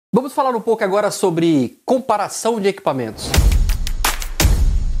Vamos falar um pouco agora sobre comparação de equipamentos.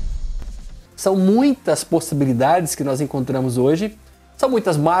 São muitas possibilidades que nós encontramos hoje, são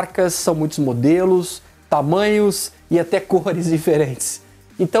muitas marcas, são muitos modelos, tamanhos e até cores diferentes.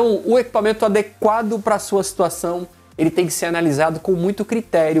 Então, o equipamento adequado para a sua situação, ele tem que ser analisado com muito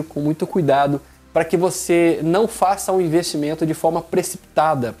critério, com muito cuidado, para que você não faça um investimento de forma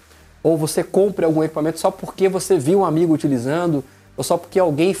precipitada, ou você compre algum equipamento só porque você viu um amigo utilizando, ou só porque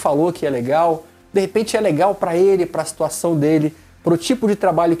alguém falou que é legal. De repente é legal para ele, para a situação dele, para o tipo de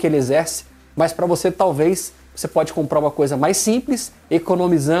trabalho que ele exerce, mas para você talvez você pode comprar uma coisa mais simples,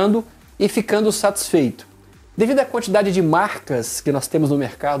 economizando e ficando satisfeito. Devido à quantidade de marcas que nós temos no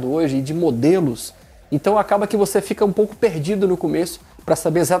mercado hoje e de modelos, então acaba que você fica um pouco perdido no começo para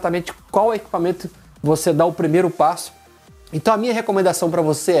saber exatamente qual equipamento você dá o primeiro passo. Então a minha recomendação para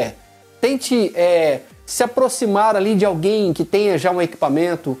você é: tente se aproximar ali de alguém que tenha já um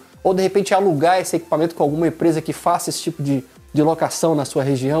equipamento, ou de repente alugar esse equipamento com alguma empresa que faça esse tipo de locação na sua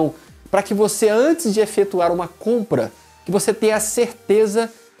região, para que você, antes de efetuar uma compra, que você tenha a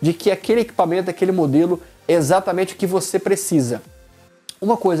certeza de que aquele equipamento, aquele modelo é exatamente o que você precisa.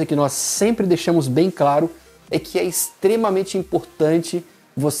 Uma coisa que nós sempre deixamos bem claro é que é extremamente importante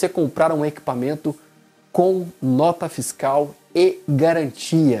você comprar um equipamento com nota fiscal e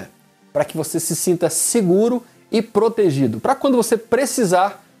garantia, para que você se sinta seguro e protegido, para quando você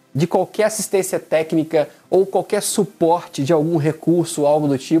precisar de qualquer assistência técnica ou qualquer suporte de algum recurso, algo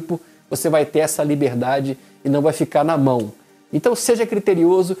do tipo, você vai ter essa liberdade e não vai ficar na mão. Então seja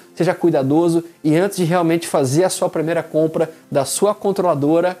criterioso, seja cuidadoso e antes de realmente fazer a sua primeira compra da sua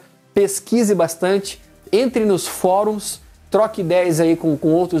controladora, pesquise bastante, entre nos fóruns, troque ideias aí com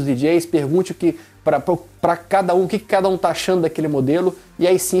outros DJs, pergunte o que para cada um, o que cada um está achando daquele modelo, e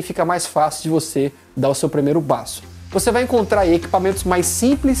aí sim fica mais fácil de você dar o seu primeiro passo. Você vai encontrar aí equipamentos mais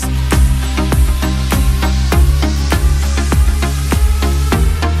simples,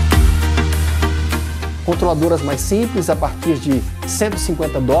 controladoras mais simples a partir de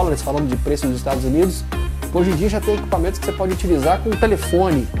 $150, falando de preço dos Estados Unidos. Hoje em dia já tem equipamentos que você pode utilizar com o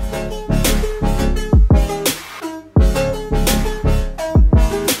telefone.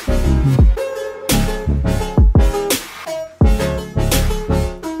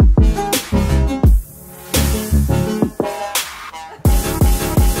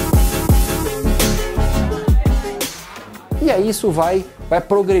 E aí isso vai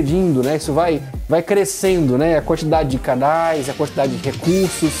progredindo, né? Isso vai crescendo, né? A quantidade de canais, a quantidade de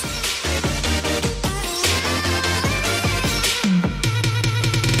recursos.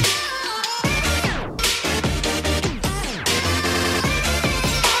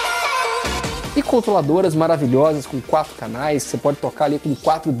 E controladoras maravilhosas com 4 canais, você pode tocar ali com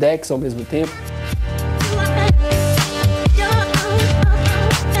 4 decks ao mesmo tempo.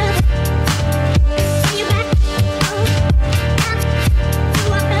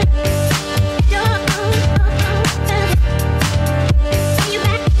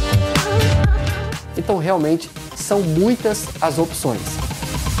 Então realmente são muitas as opções.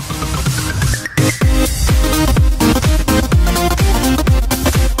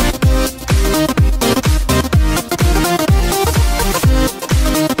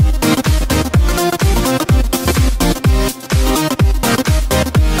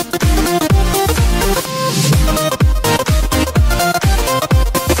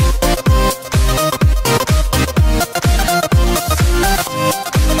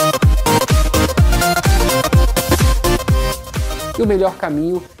 E o melhor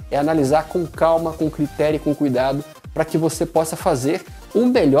caminho é analisar com calma, com critério e com cuidado, para que você possa fazer um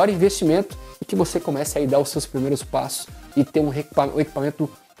melhor investimento e que você comece a dar os seus primeiros passos e ter um equipamento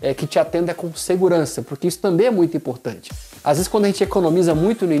que te atenda com segurança, porque isso também é muito importante. Às vezes quando a gente economiza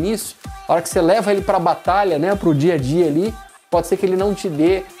muito no início, a hora que você leva ele para a batalha, né, para o dia a dia ali, pode ser que ele não te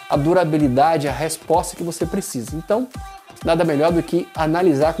dê a durabilidade, a resposta que você precisa. Então, nada melhor do que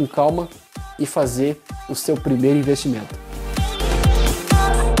analisar com calma e fazer o seu primeiro investimento.